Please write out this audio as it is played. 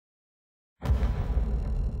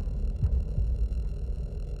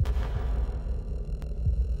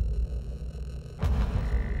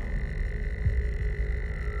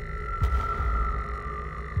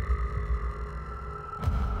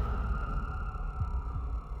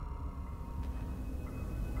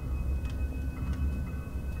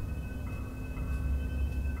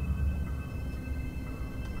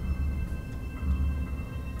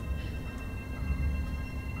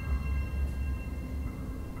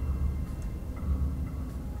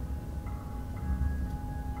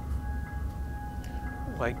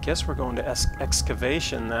Well, I guess we're going to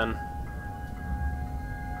excavation then.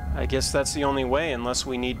 I guess that's the only way, unless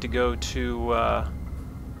we need to go to...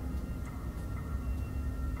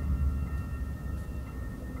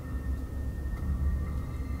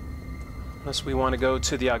 unless we want to go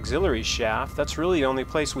to the auxiliary shaft. That's really the only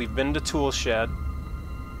place we've been to. Tool shed.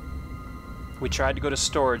 We tried to go to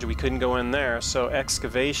storage. We couldn't go in there. So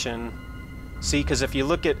excavation. See, because if you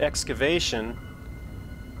look at excavation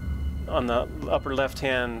on the upper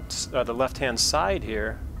left-hand, the left-hand side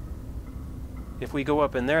here, if we go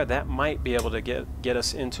up in there, that might be able to get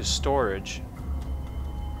us into storage.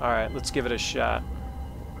 All right, let's give it a shot.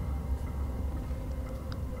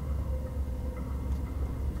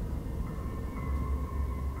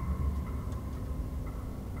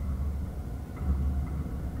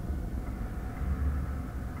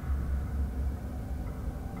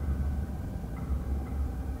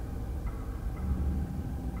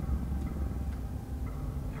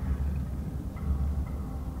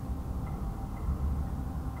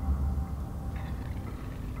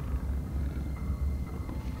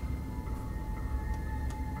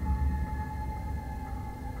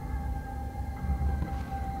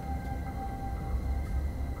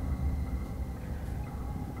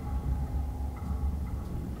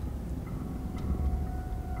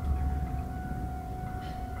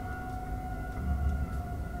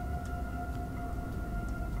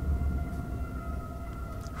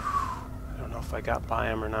 If I got by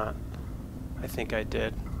him or not. I think I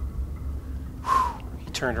did. Whew. He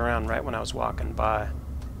turned around right when I was walking by.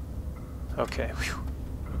 Okay. Whew.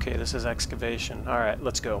 Okay, this is excavation. All right,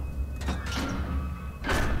 let's go.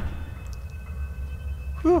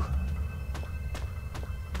 Whew.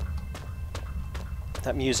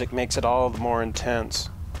 That music makes it all the more intense.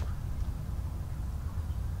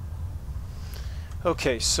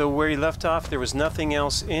 Okay, so where he left off, there was nothing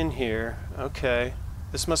else in here. Okay.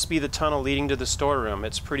 This must be the tunnel leading to the storeroom.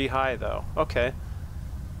 It's pretty high, though. Okay.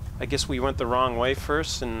 I guess we went the wrong way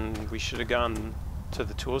first, and we should have gone to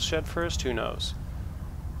the tool shed first? Who knows?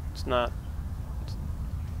 It's not...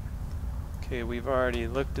 Okay, we've already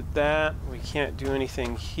looked at that. We can't do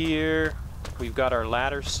anything here. We've got our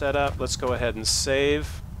ladder set up. Let's go ahead and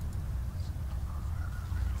save.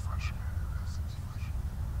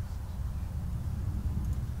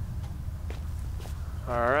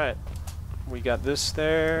 Alright. We got this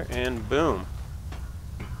there, and boom.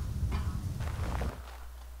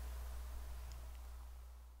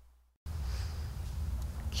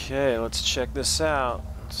 Okay, let's check this out.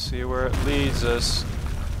 See where it leads us.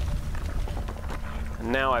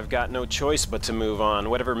 And now I've got no choice but to move on.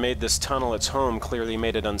 Whatever made this tunnel its home clearly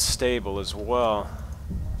made it unstable as well.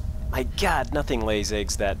 My God, nothing lays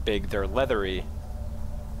eggs that big. They're leathery.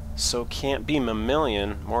 So can't be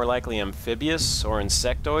mammalian, more likely amphibious or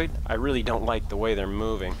insectoid. I really don't like the way they're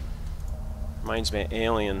moving. Reminds me of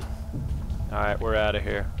alien. Alright, we're out of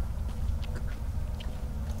here.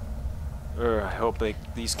 I hope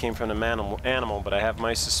these came from an animal, but I have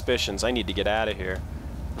my suspicions. I need to get out of here.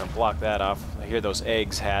 I'm gonna block that off. I hear those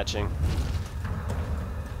eggs hatching.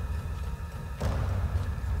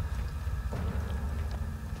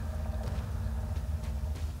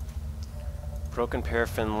 Broken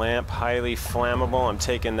paraffin lamp, highly flammable. I'm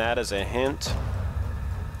taking that as a hint.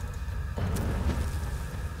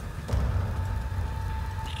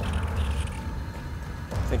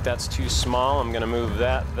 I think that's too small. I'm going to move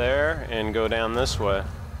that there and go down this way.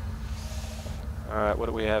 Alright, what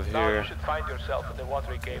do we have Now here? you should find yourself in the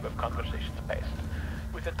watery cave of conversation space,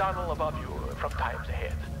 with a tunnel above you from times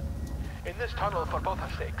ahead. In this tunnel, for both our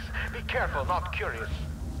sakes, be careful, not curious.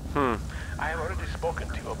 I have already spoken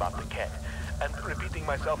to you about the cat. And repeating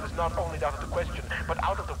myself is not only out of the question, but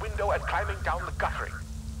out of the window and climbing down the guttering.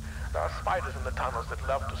 There are spiders in the tunnels that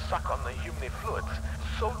love to suck on the humany fluids,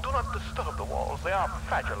 so do not disturb the walls. They are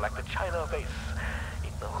fragile like the china vase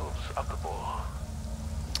in the hooves of the bull.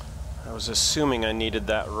 I was assuming I needed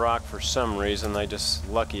that rock for some reason. I just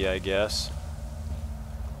lucky, I guess.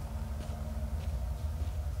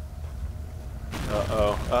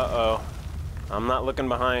 Uh-oh, uh-oh. I'm not looking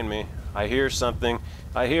behind me. I hear something.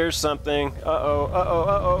 I hear something. Uh-oh, uh-oh,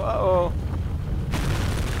 uh-oh, uh-oh.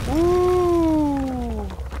 Woo!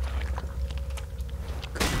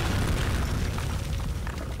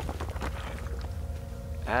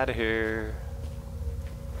 Out of here.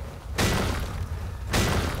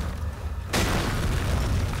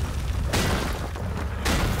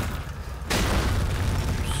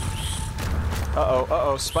 Uh-oh,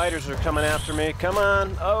 uh-oh, spiders are coming after me. Come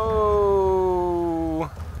on.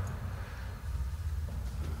 Oh!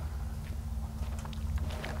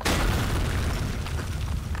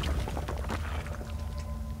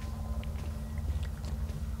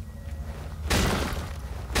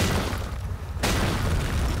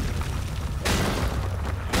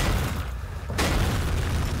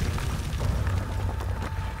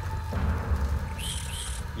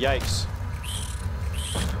 Yikes.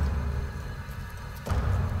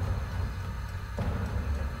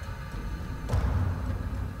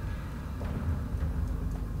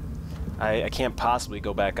 I can't possibly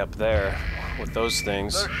go back up there with those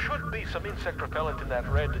things. There should be some insect repellent in that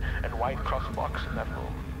red and white cross box in that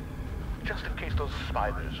room. Just in case those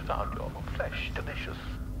spiders found your flesh delicious.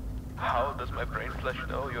 How does my brain flesh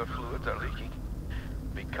know your fluids are leaking?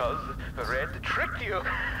 Because the red tricked you.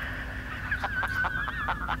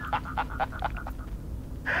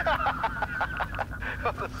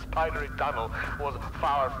 The spidery tunnel was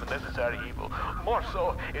far from necessary evil. More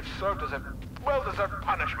so, it served as a well-deserved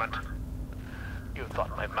punishment. You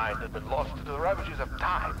thought my mind had been lost to the ravages of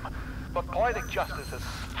time, but poetic justice has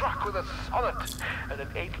struck with a sonnet and an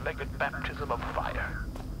 8-legged baptism of fire.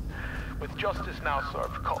 With justice now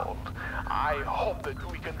served cold, I hope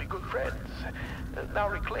that we can be good friends. Now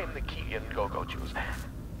reclaim the key and go-go juice,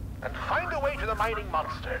 and find a way to the mining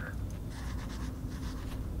monster.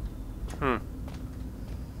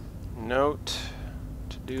 Note,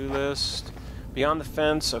 to-do list. Beyond the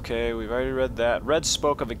fence, okay, we've already read that. Red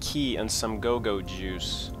spoke of a key and some go-go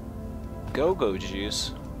juice. Go-go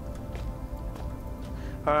juice?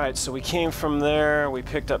 Alright, so we came from there, we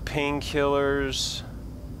picked up painkillers.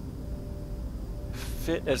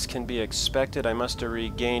 Fit as can be expected, I must have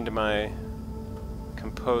regained my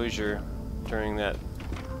composure during that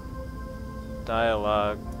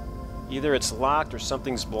dialogue. Either it's locked or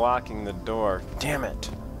something's blocking the door. Damn it!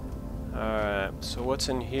 Alright, so what's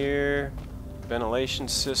in here? Ventilation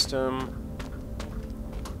system.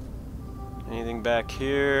 Anything back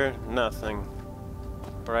here? Nothing.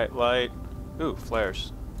 Bright light. Ooh,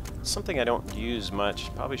 flares. Something I don't use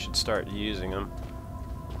much. Probably should start using them.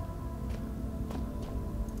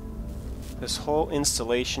 This whole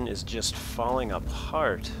installation is just falling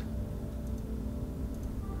apart.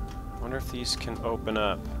 I wonder if these can open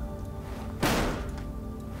up.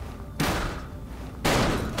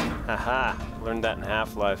 Haha! Learned that in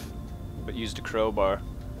Half-Life, but used a crowbar.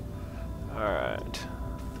 Alright.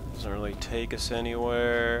 Doesn't really take us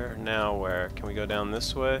anywhere. Now where? Can we go down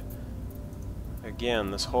this way? Again,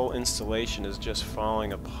 this whole installation is just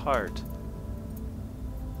falling apart.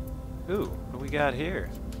 Ooh, what do we got here?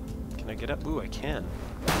 Can I get up? Ooh, I can.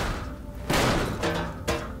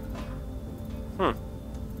 Doesn't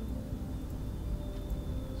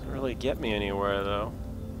really get me anywhere though.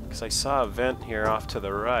 Because I saw a vent here off to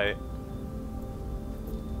the right.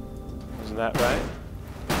 Isn't that right?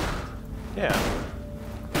 Yeah.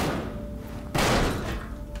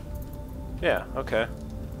 Yeah, okay.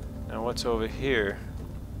 Now what's over here?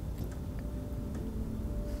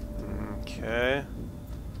 Okay.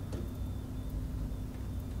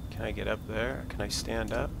 Can I get up there? Can I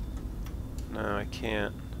stand up? No, I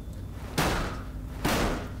can't.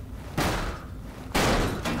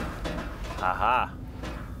 Aha!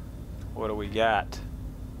 What do we got?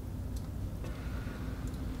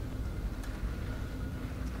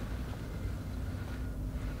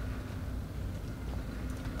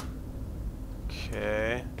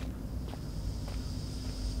 Okay.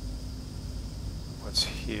 What's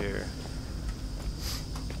here?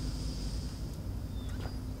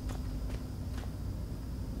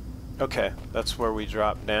 Okay, that's where we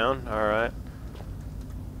dropped down. Alright.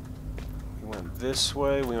 We went this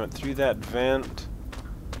way, we went through that vent.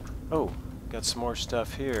 Oh, got some more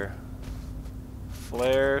stuff here.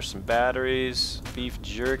 Flare, some batteries, beef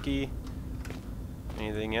jerky.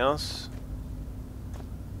 Anything else?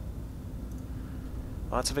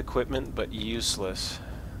 Lots of equipment, but useless.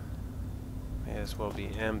 May as well be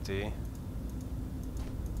empty.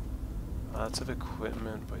 Lots of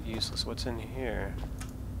equipment, but useless. What's in here?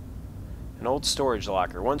 An old storage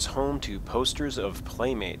locker, once home to posters of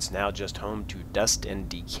playmates, now just home to dust and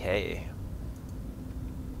decay.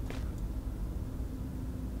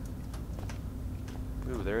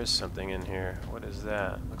 Ooh, there is something in here. What is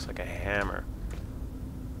that? Looks like a hammer.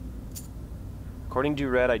 According to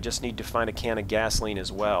Red, I just need to find a can of gasoline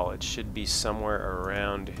as well. It should be somewhere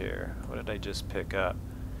around here. What did I just pick up?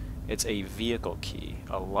 It's a vehicle key.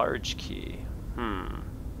 A large key.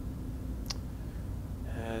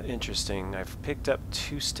 Interesting. I've picked up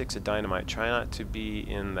 2 sticks of dynamite. Try not to be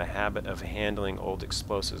in the habit of handling old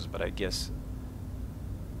explosives, but I guess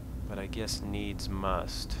needs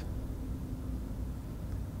must.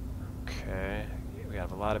 Okay. We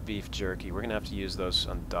have a lot of beef jerky. We're gonna have to use those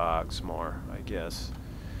on dogs more, I guess.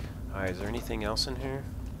 Alright, is there anything else in here?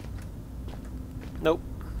 Nope.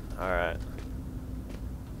 Alright.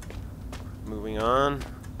 Moving on.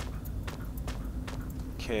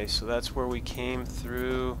 Okay, so that's where we came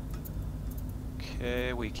through.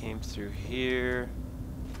 Okay, we came through here.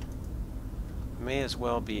 may as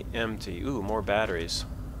well be empty. Ooh, more batteries.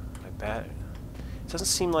 It doesn't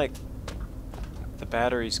seem like the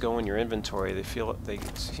batteries go in your inventory. They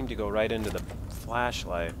seem to go right into the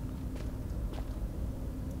flashlight.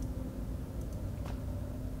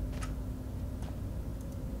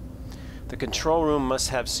 The control room must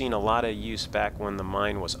have seen a lot of use back when the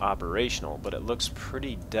mine was operational, but it looks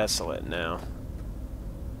pretty desolate now.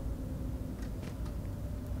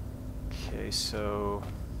 Okay, so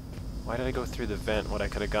why did I go through the vent when I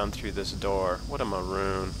could have gone through this door? What a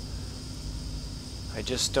maroon. I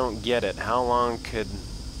just don't get it. How long could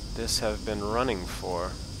this have been running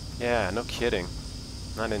for? Yeah, no kidding.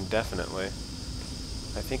 Not indefinitely.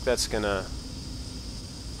 I think that's gonna...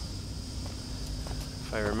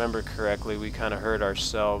 If I remember correctly, we kind of heard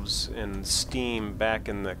ourselves in steam back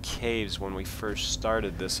in the caves when we first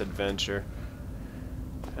started this adventure.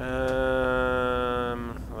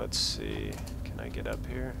 Let's see. Can I get up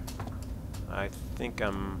here? I think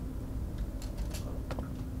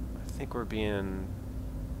we're being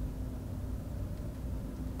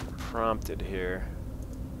prompted here.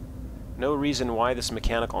 No reason why this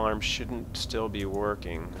mechanical arm shouldn't still be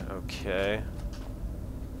working. Okay.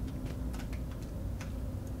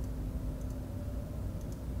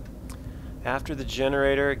 After the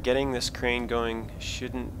generator, getting this crane going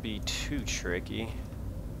shouldn't be too tricky.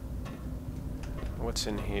 What's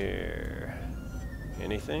in here?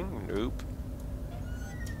 Anything? Nope.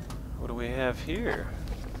 What do we have here?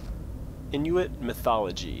 Inuit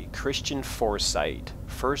Mythology, Christian Foresight,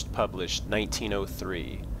 first published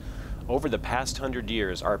 1903. Over the past 100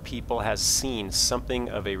 years, our people has seen something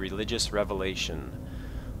of a religious revelation.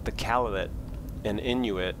 The Kalit and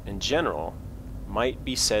Inuit in general might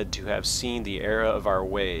be said to have seen the era of our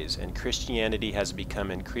ways, and Christianity has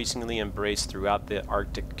become increasingly embraced throughout the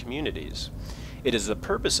Arctic communities. It is the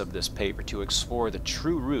purpose of this paper to explore the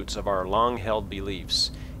true roots of our long-held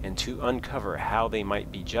beliefs and to uncover how they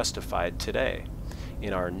might be justified today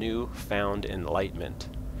in our new-found enlightenment.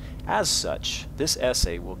 As such, this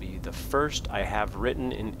essay will be the first I have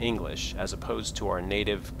written in English as opposed to our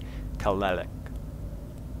native Kalaalleq.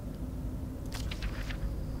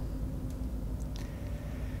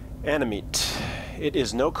 Animate. It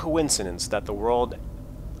is no coincidence that the world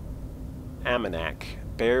almanac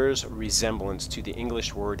bears resemblance to the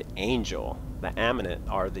English word angel. The Amanit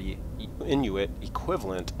are the Inuit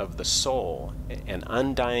equivalent of the soul, an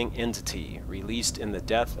undying entity released in the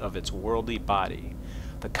death of its worldly body.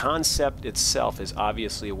 The concept itself is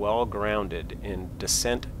obviously well grounded in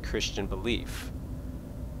decent Christian belief.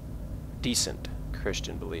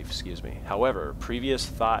 However, previous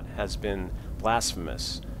thought has been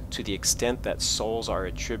blasphemous to the extent that souls are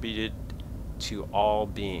attributed to all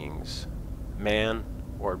beings, man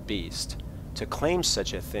or beast. To claim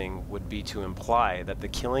such a thing would be to imply that the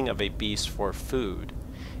killing of a beast for food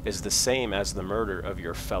is the same as the murder of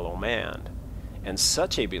your fellow man, and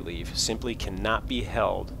such a belief simply cannot be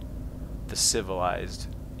held the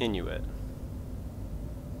civilized Inuit.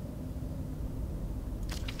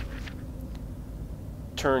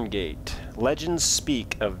 Turngate. Legends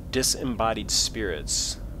speak of disembodied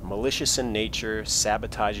spirits, malicious in nature,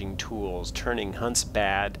 sabotaging tools, turning hunts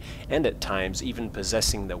bad, and at times even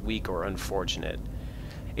possessing the weak or unfortunate.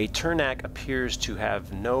 A Turnak appears to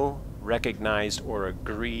have no recognized or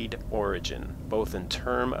agreed origin, both in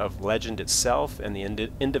term of legend itself and the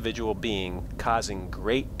individual being, causing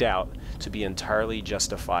great doubt to be entirely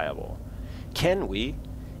justifiable. Can we,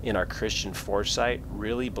 in our Christian foresight,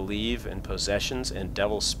 really believe in possessions and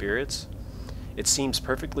devil spirits? It seems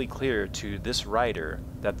perfectly clear to this writer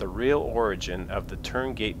that the real origin of the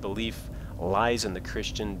Turngate belief lies in the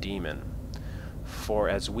Christian demon. For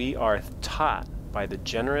as we are taught by the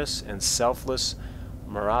generous and selfless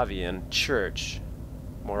Moravian Church,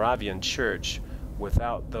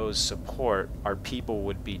 without those support, our people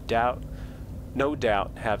would be no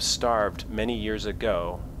doubt have starved many years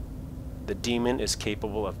ago. The demon is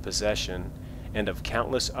capable of possession and of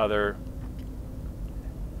countless other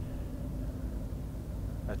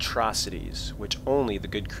atrocities which only the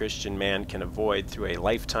good Christian man can avoid through a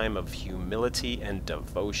lifetime of humility and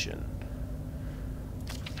devotion.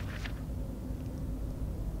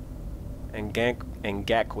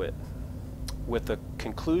 Ngakwit. With the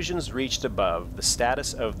conclusions reached above, the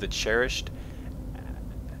status of the cherished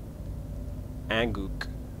Anguk,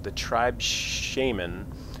 the tribe shaman,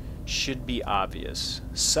 should be obvious.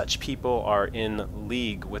 Such people are in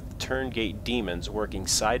league with the Turngate demons, working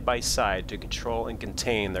side by side to control and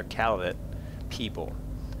contain their Kalit people.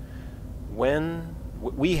 When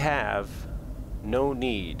we have no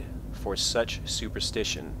need for such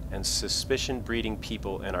superstition and suspicion breeding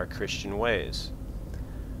people in our Christian ways.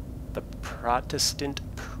 The Protestant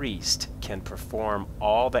priest can perform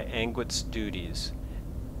all the anguit's duties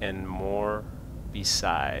and more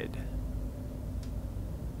beside.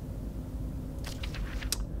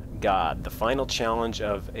 God, the final challenge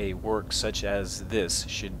of a work such as this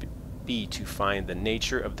should be to find the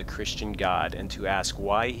nature of the Christian God and to ask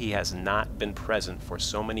why he has not been present for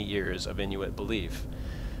so many years of Inuit belief.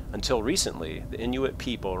 Until recently, the Inuit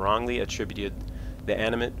people wrongly attributed the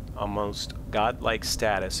animate, almost godlike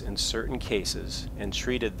status in certain cases and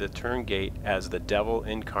treated the Terngate as the devil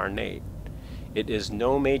incarnate. It is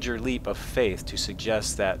no major leap of faith to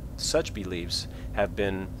suggest that such beliefs have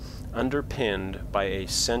been underpinned by a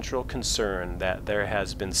central concern that there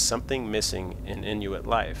has been something missing in Inuit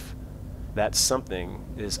life. That something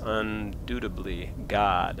is undoubtedly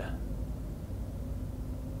God.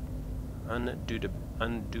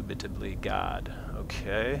 Undoubtedly God.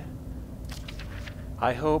 Okay.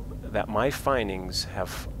 I hope that my findings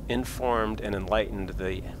have informed and enlightened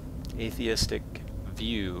the atheistic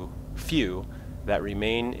few that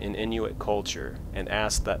remain in Inuit culture, and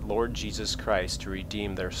ask that Lord Jesus Christ to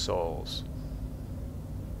redeem their souls.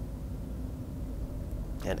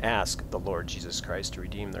 And ask the Lord Jesus Christ to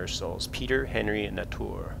redeem their souls. Peter Henry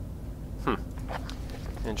Latour.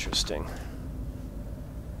 Interesting.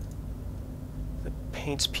 The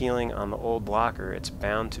paint's peeling on the old locker. It's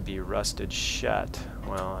bound to be rusted shut.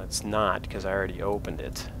 Well, it's not, because I already opened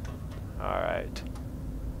it. Alright.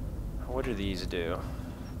 What do these do?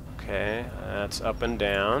 Okay, that's up and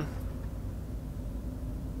down.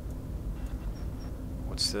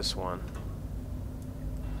 What's this one?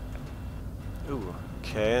 Ooh,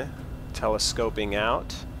 okay. Telescoping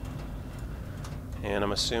out. And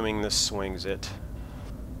I'm assuming this swings it.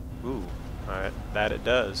 Ooh, alright, that it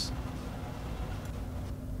does.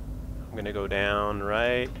 I'm gonna go down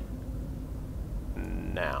right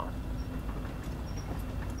now.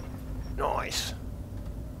 Nice.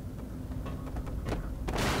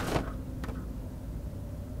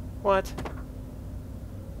 What?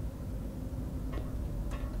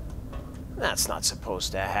 That's not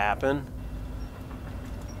supposed to happen.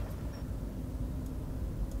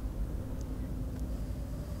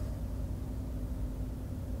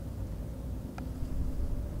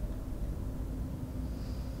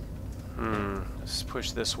 Let's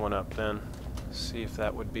push this one up then. See if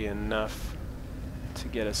that would be enough to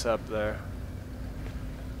get us up there.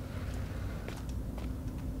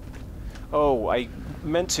 Oh, I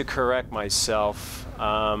meant to correct myself.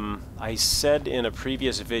 I said in a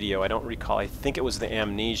previous video, I don't recall, I think it was the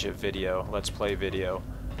Amnesia video, Let's Play video.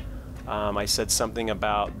 I said something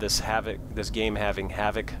about this game having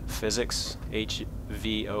Havok physics,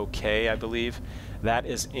 HVOK, I believe. That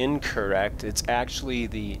is incorrect. It's actually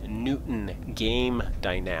the Newton game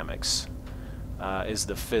dynamics is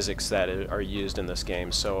the physics that are used in this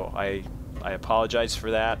game. So I apologize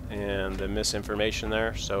for that and the misinformation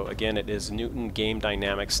there. So again, it is Newton game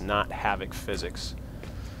dynamics, not Havok physics.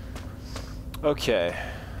 Okay,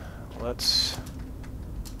 let's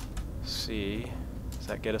see. Does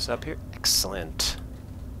that get us up here? Excellent.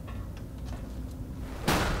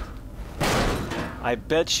 I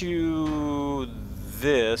bet you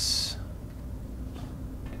this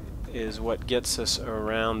is what gets us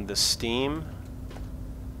around the steam.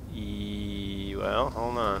 Well,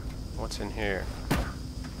 hold on. What's in here?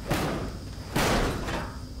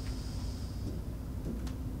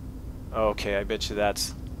 Okay, I bet you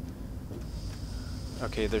that's...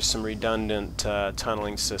 Okay, there's some redundant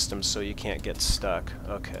tunneling systems so you can't get stuck.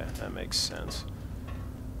 Okay, that makes sense.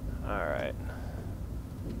 Alright.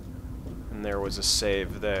 And there was a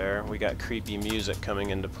save there. We got creepy music coming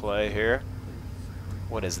into play here.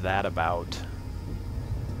 What is that about?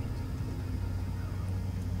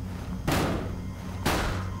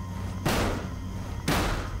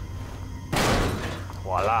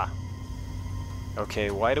 Voila! Okay,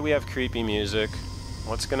 why do we have creepy music?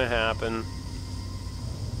 What's gonna happen?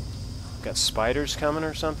 Got spiders coming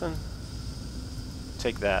or something?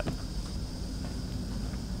 Take that.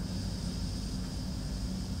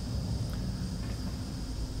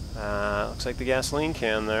 Looks like the gasoline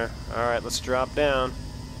can there. Alright, let's drop down.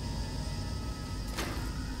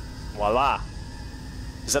 Voila!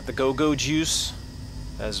 Is that the go-go juice?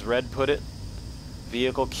 As Red put it?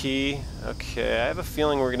 Vehicle key. Okay, I have a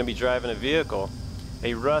feeling we're going to be driving a vehicle.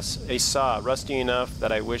 A saw, rusty enough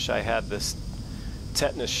that I wish I had this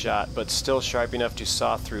tetanus shot, but still sharp enough to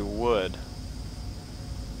saw through wood.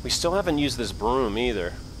 We still haven't used this broom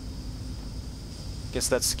either. Guess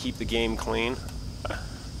that's to keep the game clean.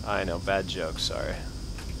 I know, bad joke, sorry.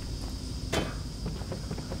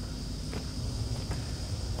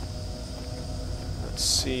 Let's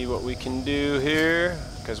see what we can do here,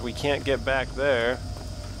 because we can't get back there.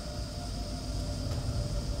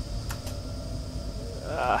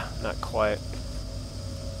 Ah, not quite.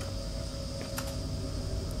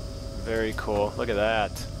 Very cool. Look at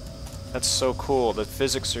that. That's so cool. The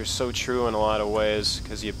physics are so true in a lot of ways,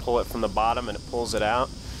 because you pull it from the bottom and it pulls it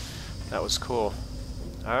out. That was cool.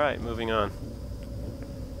 Alright, moving on.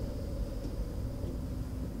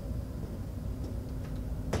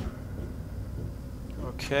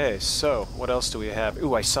 Okay, so what else do we have?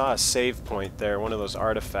 Ooh, I saw a save point there, one of those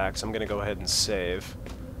artifacts. I'm gonna go ahead and save.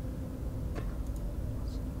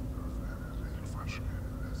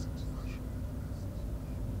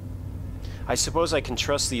 I suppose I can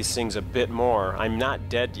trust these things a bit more. I'm not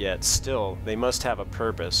dead yet, still. They must have a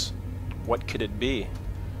purpose. What could it be?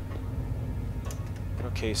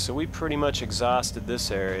 Okay, so we pretty much exhausted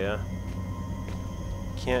this area.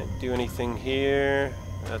 Can't do anything here.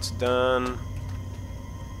 That's done.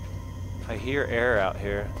 I hear air out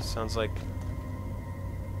here. Sounds like...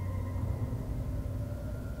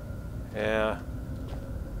 yeah.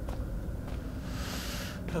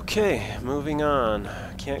 Okay, moving on.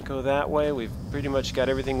 Can't go that way. We've pretty much got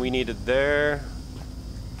everything we needed there.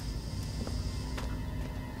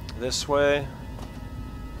 This way.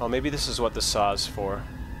 Oh, maybe this is what the saw's for.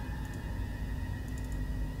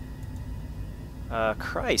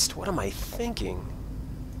 Christ, what am I thinking?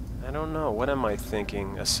 I don't know. What am I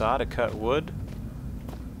thinking? A saw to cut wood?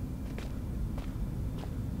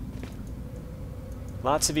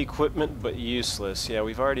 Lots of equipment, but useless. Yeah,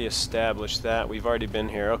 we've already established that. We've already been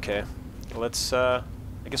here. Okay. Let's, I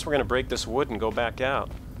guess we're gonna break this wood and go back out.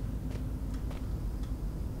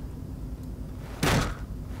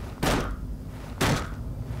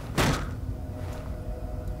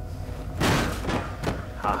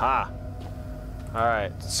 Haha.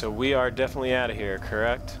 Alright, so we are definitely out of here,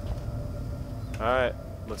 correct? Alright,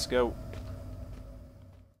 let's go.